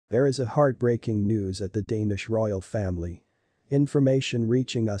There is a heartbreaking news at the Danish royal family. Information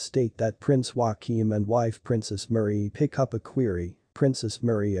reaching us state that Prince Joachim and wife Princess Marie pick up a query. Princess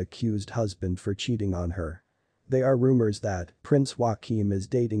Marie accused husband for cheating on her. There are rumors that Prince Joachim is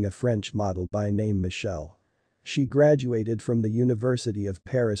dating a French model by name Michelle. She graduated from the University of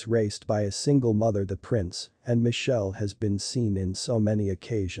Paris raised by a single mother the prince, and Michelle has been seen in so many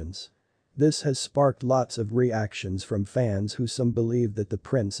occasions. This has sparked lots of reactions from fans who some believe that the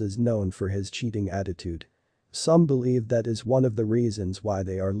prince is known for his cheating attitude. Some believe that is one of the reasons why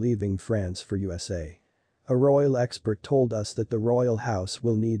they are leaving France for USA. A royal expert told us that the royal house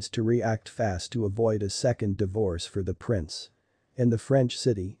will needs to react fast to avoid a second divorce for the prince. In the French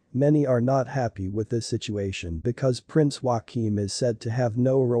city, many are not happy with this situation because Prince Joachim is said to have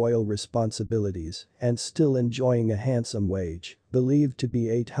no royal responsibilities and still enjoying a handsome wage, believed to be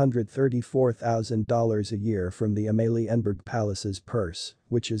 $834,000 a year from the Amalienborg Palace's purse,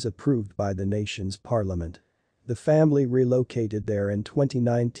 which is approved by the nation's parliament. The family relocated there in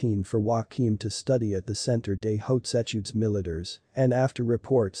 2019 for Joachim to study at the Centre des Hautes Études Militaires, and after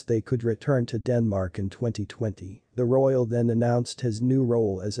reports they could return to Denmark in 2020, the royal then announced his new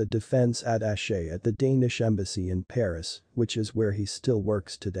role as a defense attaché at the Danish embassy in Paris, which is where he still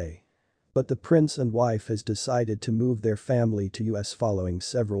works today. But the prince and wife has decided to move their family to US following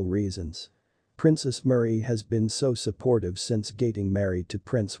several reasons. Princess Marie has been so supportive since getting married to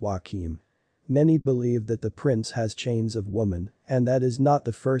Prince Joachim. Many believe that the prince has chains of women, and that is not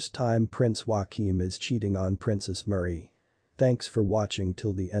the first time Prince Joachim is cheating on Princess Marie. Thanks for watching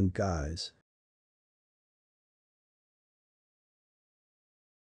till the end, guys.